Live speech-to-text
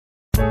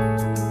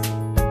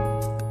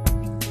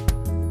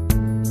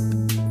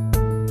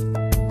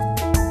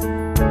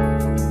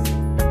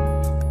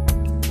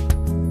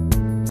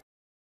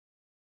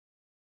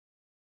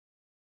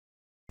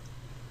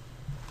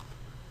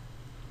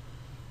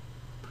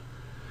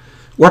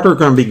what we're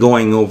going to be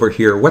going over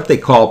here, what they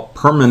call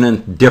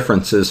permanent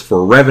differences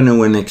for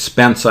revenue and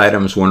expense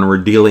items when we're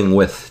dealing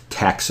with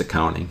tax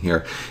accounting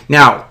here.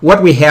 Now,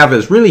 what we have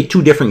is really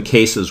two different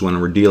cases when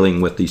we're dealing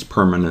with these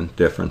permanent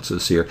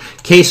differences here.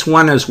 Case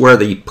one is where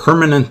the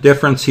permanent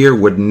difference here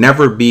would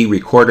never be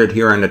recorded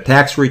here on the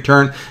tax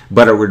return,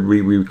 but it would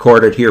be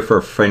recorded here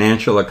for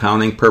financial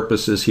accounting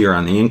purposes here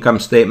on the income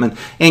statement.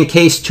 And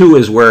case two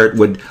is where it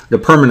would, the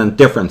permanent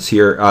difference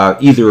here,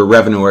 either a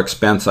revenue or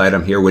expense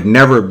item here, would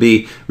never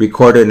be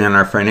recorded in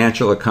our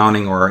financial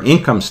accounting or our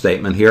income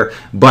statement here,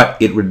 but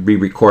it would be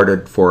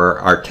recorded for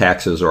our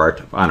taxes or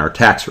on our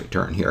tax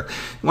return here.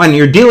 When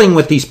you're dealing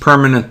with these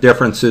permanent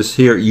differences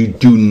here, you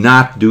do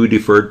not do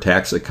deferred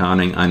tax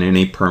accounting on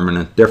any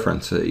permanent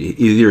difference,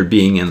 either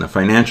being in the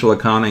financial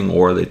accounting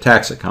or the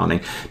tax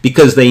accounting,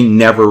 because they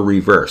never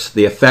reverse.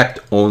 They affect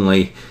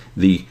only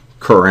the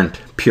current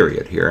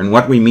period here. And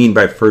what we mean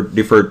by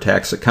deferred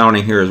tax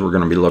accounting here is we're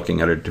going to be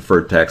looking at a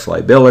deferred tax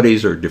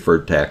liabilities or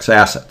deferred tax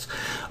assets.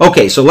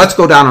 Okay, so let's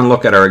go down and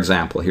look at our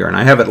example here. And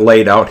I have it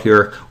laid out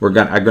here. I'm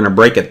going to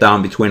break it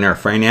down between our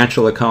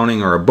financial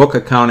accounting or our book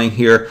accounting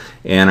here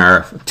and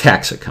our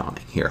tax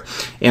accounting here.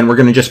 And we're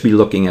going to just be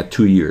looking at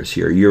 2 years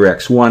here, year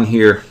X1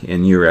 here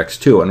and year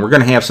X2. And we're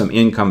going to have some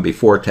income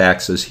before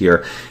taxes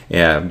here,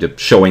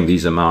 showing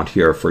these amount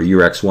here for year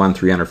X1,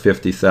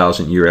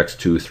 $350,000, year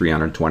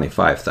X2,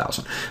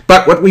 $325,000.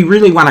 But what we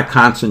really want to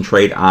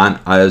concentrate on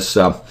is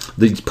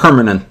these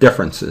permanent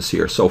differences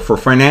here. So for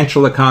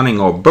financial accounting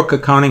or book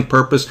accounting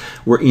purpose,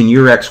 we're in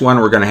year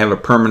X1, we're going to have a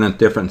permanent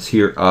difference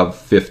here of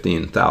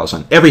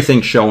 $15,000.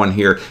 Everything shown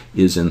here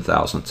is in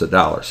thousands of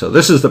dollars. So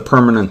this is the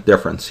permanent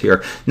difference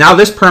here. Now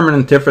this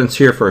permanent difference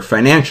here for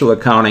financial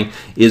accounting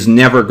is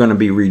never going to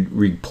be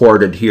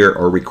reported here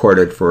or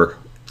recorded for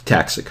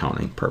tax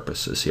accounting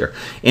purposes here.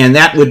 And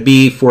that would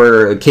be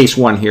for case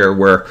one here,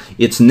 where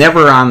it's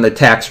never on the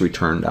tax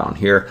return down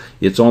here.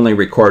 It's only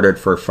recorded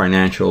for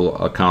financial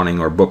accounting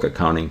or book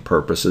accounting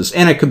purposes.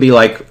 And it could be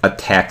like a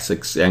tax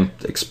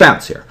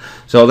expense here.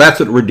 So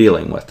that's what we're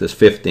dealing with, this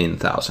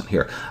 $15,000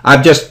 here.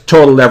 I've just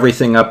totaled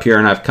everything up here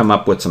and I've come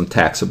up with some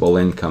taxable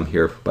income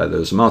here by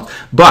those amounts.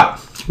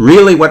 But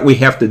really what we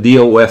have to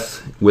deal with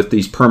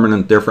these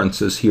permanent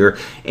differences here,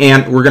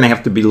 and we're going to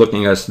have to be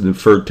looking at the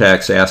deferred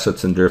tax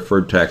assets and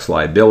deferred tax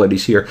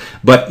liabilities here,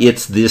 but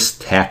it's this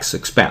tax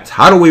expense.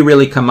 How do we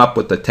really come up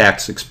with the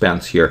tax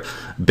expense here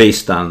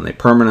based on the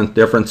permanent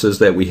differences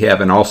that we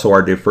have and also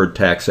our deferred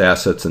tax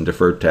assets and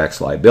deferred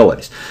tax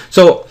liabilities?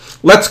 So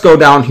let's go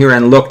down here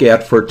and look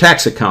at for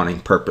tax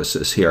accounting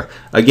purposes here.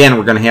 Again,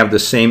 we're going to have the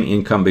same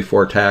income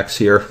before tax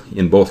here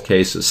in both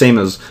cases, same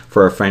as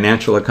for our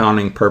financial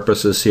accounting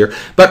purposes here,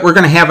 but we're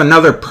going to have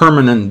another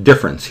permanent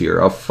difference here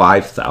of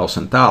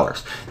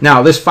 $5,000.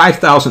 Now this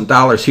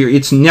 $5,000 here,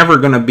 it's never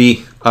going to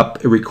be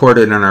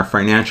recorded in our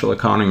financial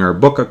accounting or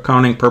book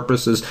accounting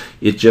purposes.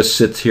 It just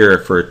sits here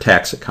for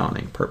tax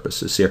accounting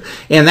purposes here.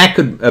 And that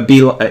could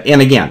be,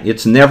 and again,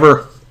 it's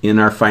never in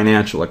our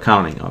financial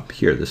accounting up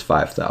here, this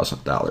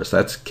 $5,000.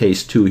 That's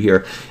case two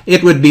here.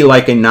 It would be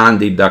like a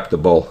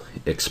non-deductible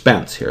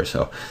expense here.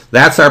 So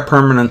that's our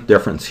permanent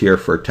difference here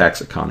for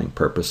tax accounting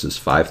purposes,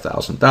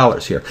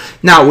 $5,000 here.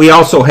 Now we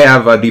also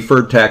have a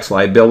deferred tax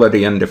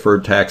liability and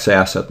deferred tax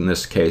asset in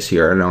this case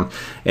here.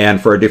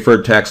 And for a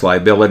deferred tax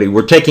liability,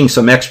 we're taking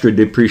some extra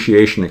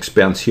depreciation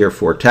expense here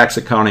for tax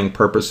accounting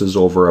purposes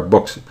over a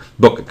book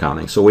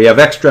accounting. So we have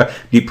extra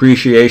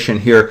depreciation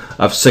here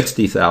of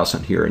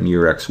 $60,000 here in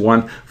year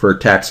X1 for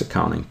tax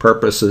accounting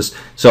purposes.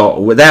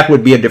 So that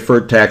would be a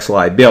deferred tax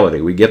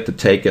liability. We get to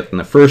take it in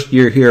the first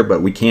year here,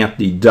 but we can't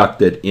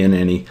deduct it in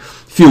any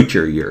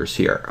future years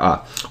here.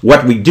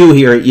 What we do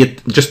here,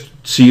 just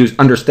so you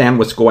understand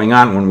what's going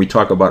on when we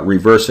talk about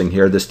reversing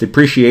here, this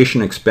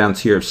depreciation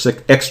expense here,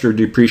 extra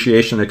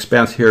depreciation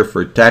expense here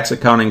for tax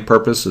accounting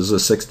purposes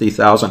of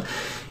 $60,000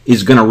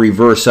 is going to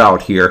reverse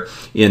out here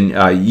in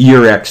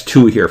year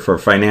X2 here for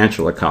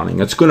financial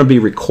accounting. It's going to be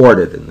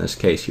recorded in this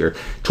case here,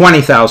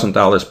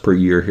 $20,000 per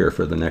year here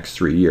for the next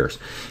 3 years.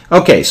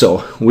 Okay,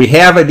 so we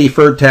have a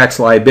deferred tax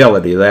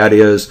liability. That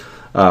is,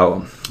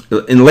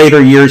 in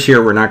later years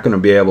here, we're not going to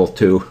be able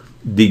to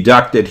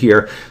deduct it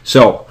here.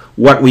 So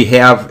what we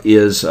have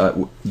is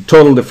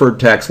total deferred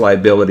tax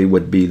liability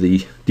would be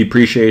the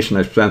depreciation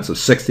expense of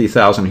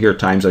 $60,000 here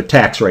times our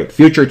tax rate.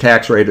 Future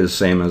tax rate is the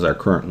same as our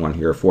current one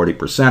here,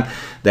 40%.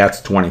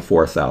 That's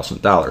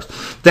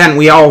 $24,000. Then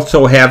we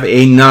also have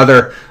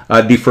another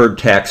deferred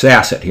tax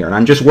asset here. And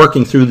I'm just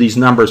working through these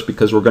numbers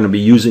because we're going to be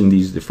using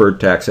these deferred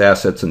tax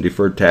assets and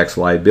deferred tax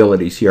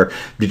liabilities here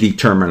to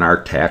determine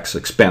our tax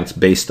expense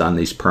based on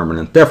these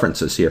permanent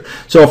differences here.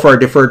 So for our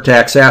deferred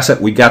tax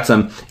asset, we got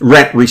some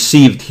rent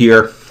received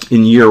here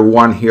in year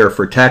one here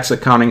for tax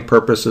accounting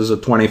purposes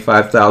of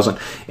 $25,000,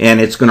 and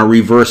it's going to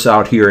reverse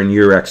out here in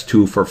year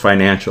X2 for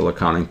financial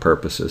accounting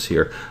purposes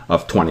here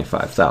of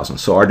 $25,000.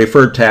 So our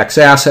deferred tax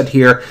asset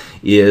here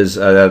is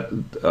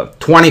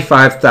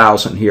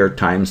 $25,000 here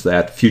times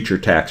that future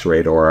tax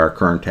rate, or our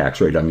current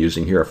tax rate I'm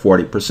using here,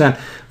 40%,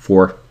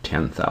 for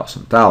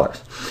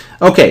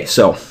 $10,000. Okay,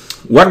 so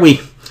what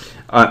we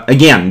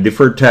Again,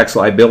 deferred tax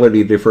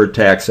liability, deferred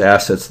tax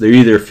assets, they're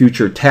either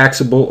future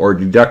taxable or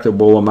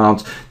deductible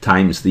amounts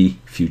times the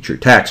future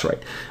tax rate.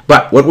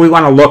 But what we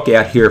want to look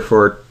at here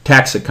for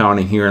tax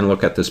accounting here and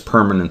look at this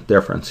permanent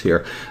difference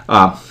here.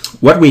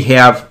 What we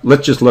have,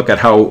 let's just look at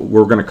how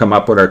we're going to come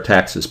up with our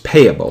taxes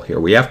payable here.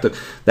 We have to,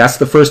 that's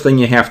the first thing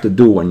you have to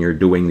do when you're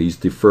doing these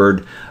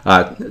deferred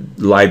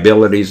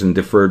liabilities and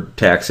deferred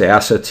tax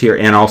assets here,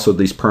 and also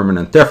these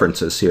permanent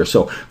differences here.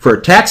 So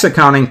for tax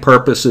accounting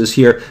purposes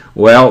here,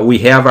 well, we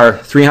have our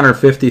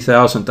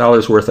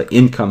 $350,000 worth of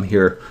income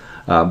here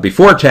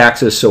before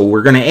taxes, so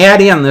we're going to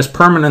add in this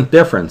permanent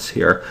difference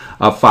here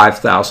of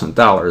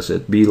 $5,000.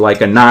 It'd be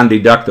like a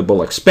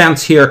non-deductible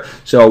expense here,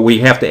 so we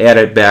have to add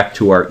it back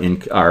to our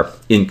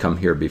income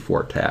here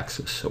before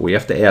taxes. So we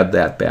have to add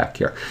that back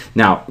here.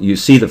 Now, you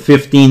see the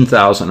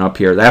 $15,000 up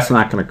here. That's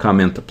not going to come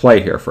into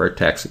play here for our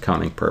tax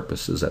accounting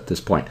purposes at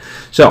this point.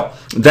 So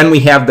then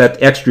we have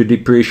that extra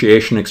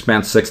depreciation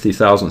expense,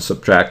 $60,000.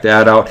 Subtract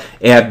that out.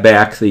 Add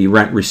back the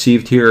rent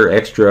received here,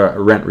 extra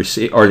rent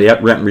received, or the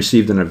rent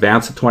received in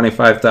advance of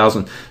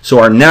 $25,000. So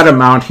our net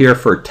amount here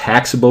for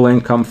taxable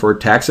income for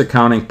tax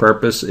accounting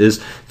purpose is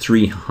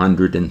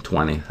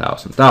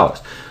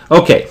 $320,000.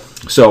 Okay,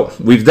 so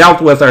we've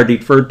dealt with our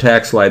deferred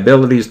tax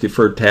liabilities,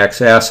 deferred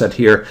tax asset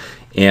here,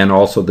 and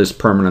also this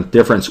permanent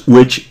difference,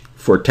 which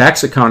for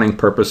tax accounting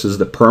purposes,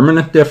 the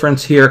permanent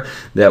difference here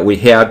that we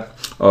had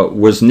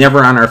was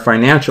never on our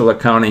financial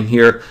accounting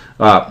here.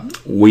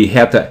 We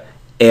had to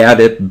add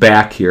it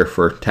back here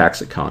for tax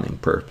accounting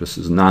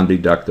purposes,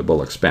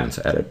 non-deductible expense,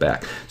 add it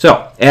back.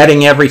 So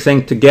adding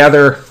everything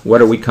together, what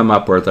do we come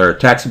up with? Our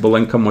taxable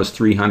income was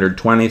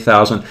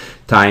 $320,000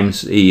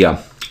 times the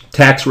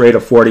tax rate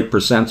of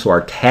 40%, so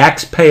our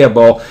tax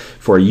payable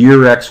for year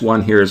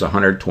X1 here is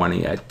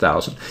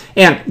 $128,000.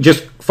 And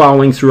just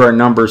following through our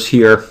numbers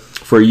here,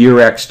 for year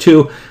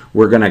X2,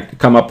 we're going to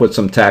come up with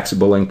some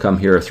taxable income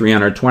here,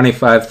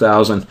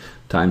 $325,000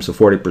 times the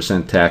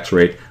 40% tax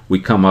rate. We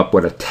come up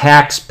with a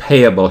tax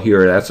payable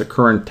here, that's a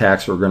current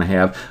tax we're going to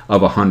have,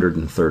 of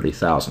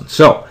 $130,000.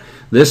 So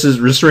this is,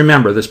 just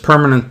remember, this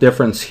permanent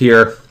difference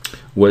here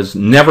was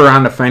never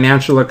on the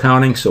financial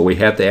accounting, so we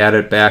had to add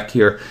it back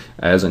here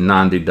as a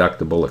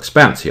non-deductible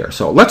expense here.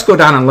 So let's go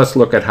down and let's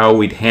look at how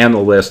we'd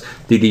handle this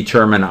to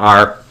determine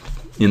our,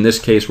 in this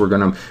case, we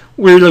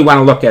really want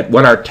to look at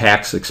what our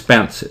tax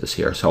expense is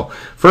here. So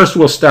first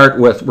we'll start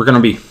with, we're going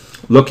to be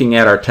looking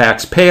at our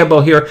tax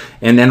payable here,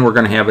 and then we're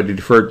going to have a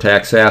deferred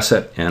tax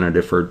asset and a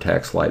deferred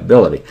tax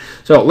liability.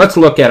 So let's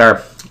look at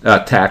our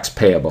tax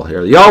payable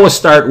here. You always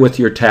start with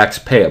your tax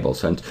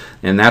payables,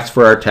 and that's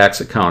for our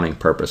tax accounting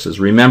purposes.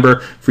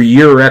 Remember, for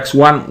year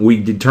X1,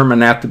 we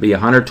determined that to be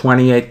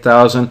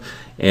 $128,000,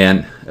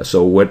 and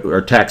so what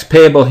our tax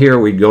payable here,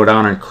 we'd go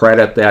down and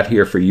credit that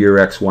here for year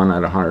X1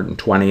 at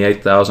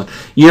 $128,000.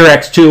 Year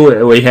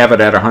X2, we have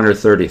it at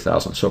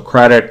 $130,000. So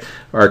credit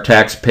our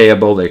tax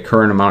payable, the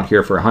current amount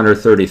here, for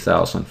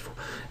 $130,000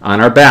 on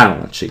our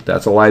balance sheet.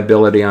 That's a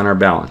liability on our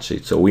balance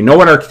sheet. So we know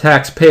what our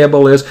tax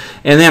payable is,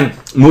 and then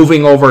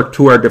moving over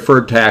to our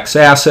deferred tax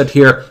asset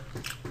here,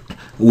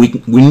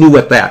 we knew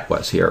what that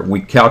was here.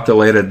 We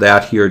calculated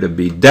that here to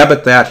be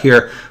debit that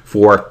here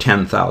for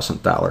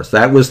 $10,000.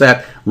 That was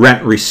that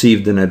rent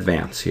received in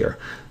advance here.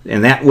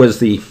 And that was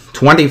the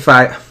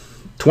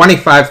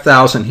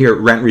 $25,000 here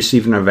rent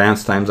received in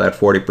advance times that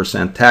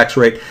 40% tax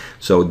rate.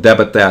 So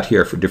debit that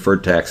here for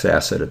deferred tax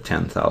asset at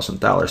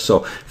 $10,000.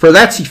 So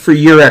that's for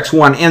year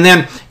X1. And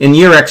then in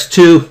year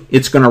X2,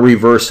 it's going to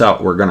reverse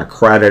out. We're going to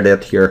credit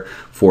it here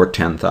for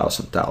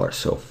 $10,000.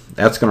 So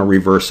that's going to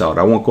reverse out.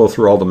 I won't go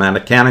through all the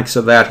mechanics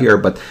of that here,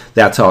 but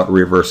that's how it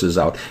reverses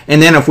out.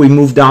 And then if we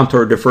move down to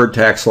our deferred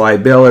tax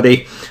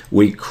liability,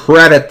 we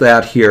credit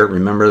that here.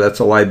 Remember, that's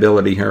a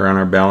liability here on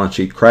our balance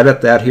sheet. Credit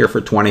that here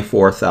for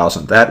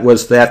 $24,000. That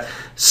was that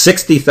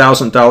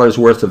 $60,000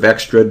 worth of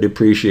extra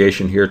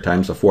depreciation here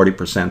times the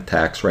 40%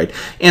 tax rate.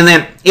 And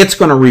then it's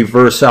going to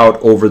reverse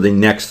out over the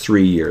next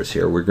 3 years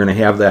here. We're going to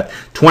have that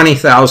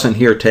 $20,000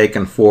 here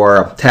taken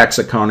for tax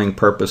accounting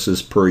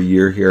purposes per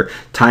year here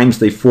times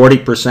the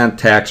 40%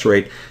 tax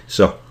rate.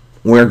 So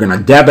we're going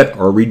to debit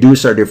or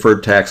reduce our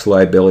deferred tax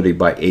liability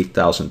by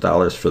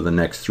 $8,000 for the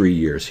next 3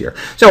 years here.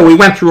 So we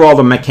went through all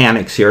the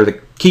mechanics here.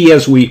 The key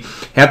is we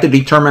had to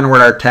determine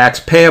what our tax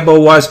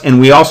payable was, and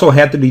we also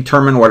had to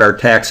determine what our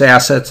tax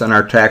assets and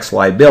our tax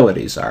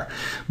liabilities are.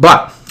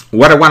 But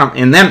what I want to,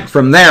 and then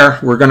from there,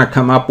 we're going to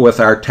come up with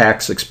our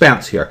tax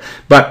expense here.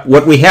 But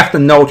what we have to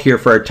note here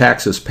for our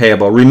taxes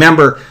payable,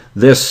 remember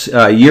this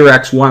year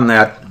X1,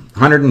 that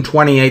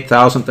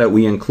 $128,000 that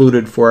we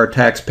included for our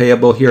tax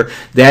payable here,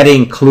 that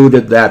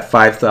included that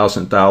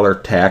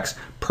 $5,000 tax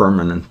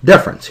permanent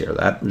difference here.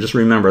 That, just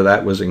remember,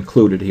 that was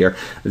included here.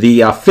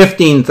 The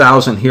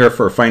 $15,000 here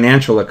for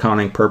financial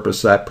accounting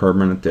purpose, that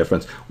permanent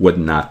difference would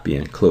not be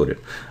included.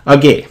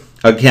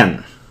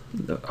 Again,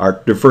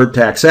 our deferred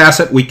tax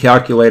asset, we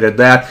calculated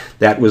that.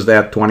 That was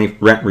that 20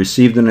 rent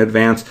received in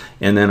advance,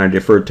 and then our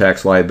deferred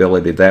tax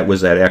liability, that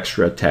was that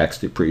extra tax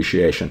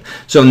depreciation.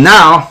 So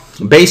now,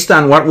 based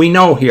on what we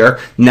know here,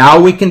 now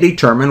we can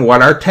determine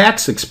what our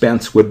tax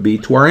expense would be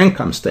to our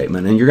income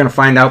statement. And you're going to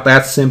find out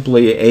that's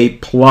simply a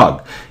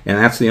plug, and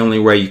that's the only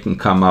way you can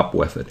come up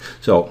with it.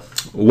 So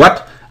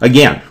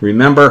again,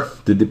 remember,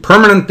 the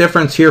permanent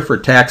difference here for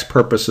tax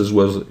purposes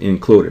was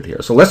included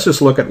here. So let's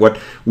just look at what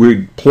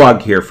we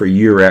plug here for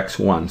year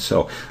X1.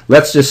 So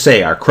let's just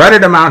say our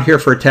credit amount here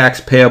for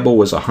tax payable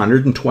was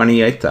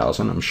 $128,000.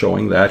 I'm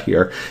showing that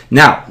here.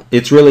 Now,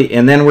 it's really,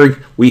 and then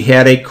we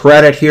had a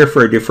credit here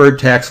for a deferred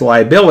tax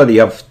liability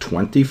of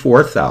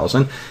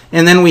 $24,000.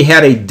 And then we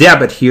had a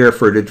debit here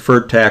for a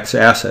deferred tax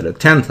asset of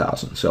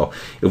 $10,000. So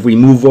if we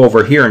move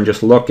over here and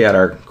just look at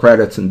our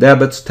credits and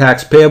debits,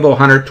 tax payable,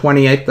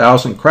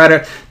 $128,000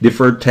 credit,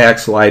 deferred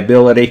tax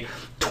liability,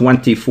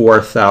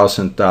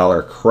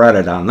 $24,000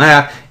 credit on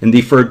that, and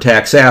deferred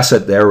tax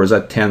asset there was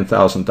a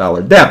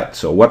 $10,000 debit.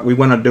 So what we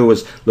want to do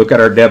is look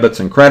at our debits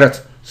and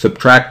credits,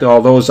 subtract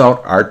all those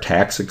out, our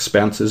tax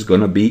expense is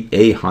going to be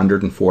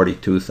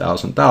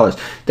 $142,000.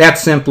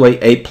 That's simply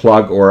a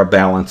plug or a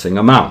balancing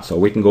amount. So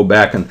we can go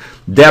back and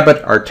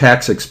debit our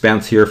tax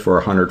expense here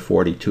for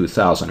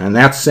 $142,000. And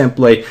that's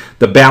simply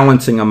the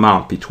balancing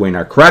amount between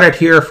our credit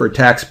here for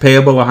tax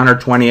payable,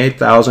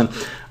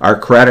 $128,000, our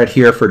credit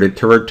here for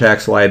deferred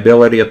tax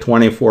liability of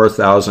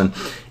 $24,000,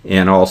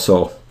 and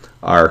also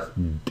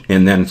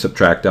and then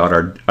subtract out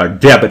our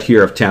debit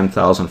here of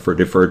 $10,000 for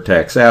deferred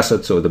tax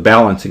assets. So the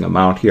balancing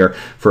amount here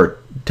for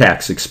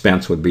tax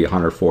expense would be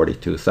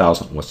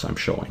 $142,000, what I'm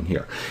showing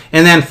here.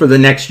 And then for the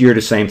next year,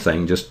 the same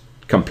thing. Just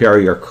compare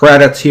your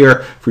credits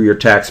here for your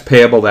tax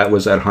payable. That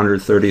was at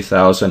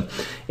 $130,000,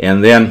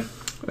 and then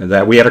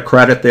that we had a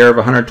credit there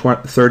of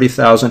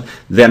 $130,000.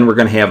 Then we're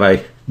going to have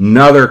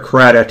another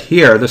credit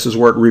here. This is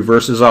where it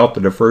reverses out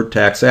the deferred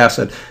tax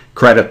asset.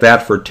 Credit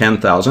that for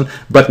 $10,000,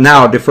 but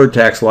now deferred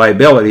tax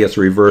liability is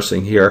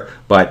reversing here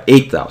by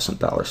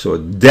 $8,000. So a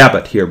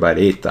debit here by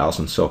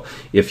 $8,000. So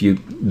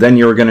then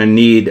you're going to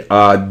need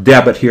a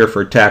debit here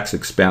for tax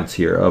expense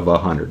here of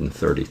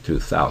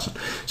 $132,000.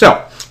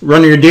 So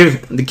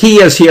the key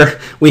is here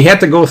we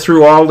had to go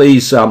through all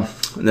these.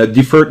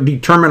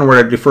 Determine what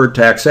our deferred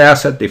tax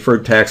asset,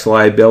 deferred tax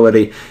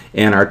liability,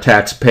 and our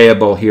tax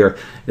payable here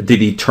to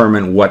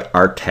determine what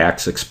our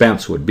tax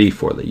expense would be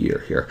for the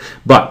year here.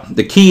 But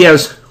the key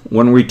is,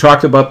 when we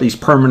talked about these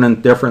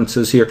permanent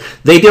differences here,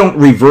 they don't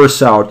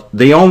reverse out.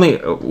 They only,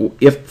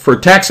 if for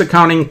tax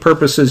accounting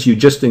purposes, you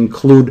just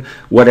include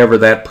whatever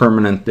that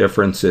permanent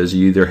difference is.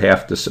 You either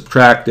have to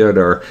subtract it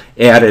or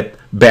add it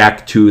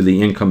back to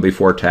the income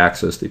before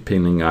taxes,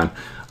 depending on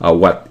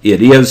what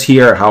it is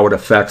here, how it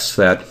affects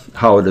that,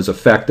 how it is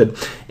affected.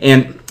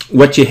 And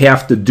what you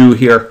have to do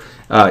here,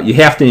 you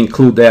have to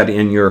include that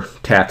in your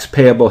tax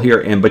payable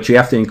here, but you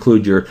have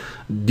to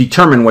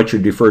determine what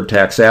your deferred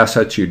tax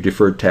assets, your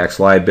deferred tax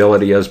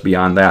liability is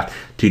beyond that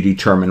to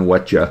determine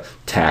what your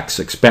tax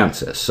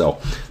expense is. So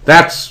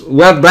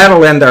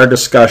that'll end our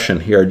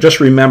discussion here. Just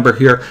remember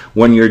here,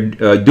 when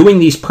you're doing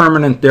these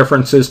permanent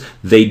differences,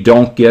 they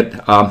don't get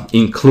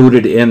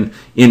included in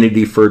a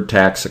deferred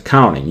tax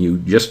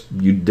accounting.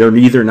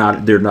 They're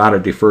not a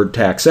deferred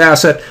tax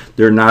asset,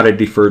 they're not a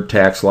deferred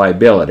tax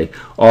liability.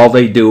 All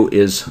they do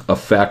is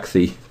affect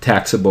the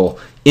taxable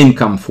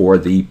income for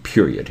the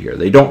period here.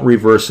 They don't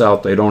reverse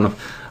out. They don't,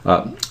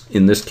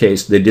 in this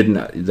case, they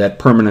didn't. That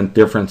permanent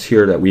difference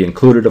here that we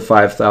included of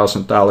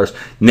 $5,000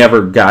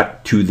 never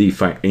got to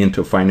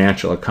into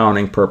financial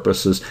accounting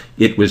purposes.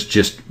 It was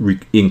just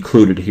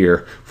included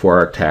here for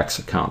our tax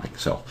accounting.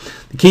 So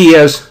the key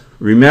is,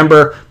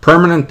 remember,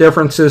 permanent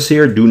differences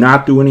here, do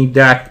not do any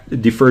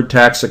deferred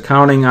tax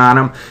accounting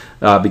on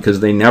them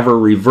because they never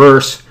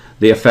reverse.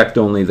 They affect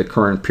only the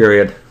current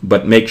period,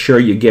 but make sure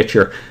you get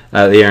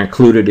they are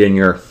included in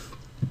your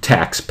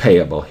tax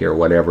payable here,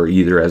 whatever,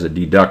 either as a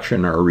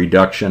deduction or a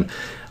reduction,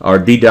 or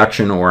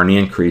deduction or an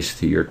increase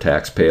to your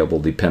tax payable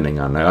depending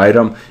on the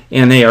item,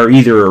 and they are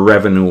either a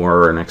revenue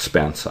or an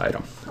expense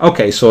item.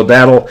 Okay, so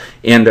that'll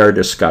end our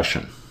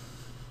discussion.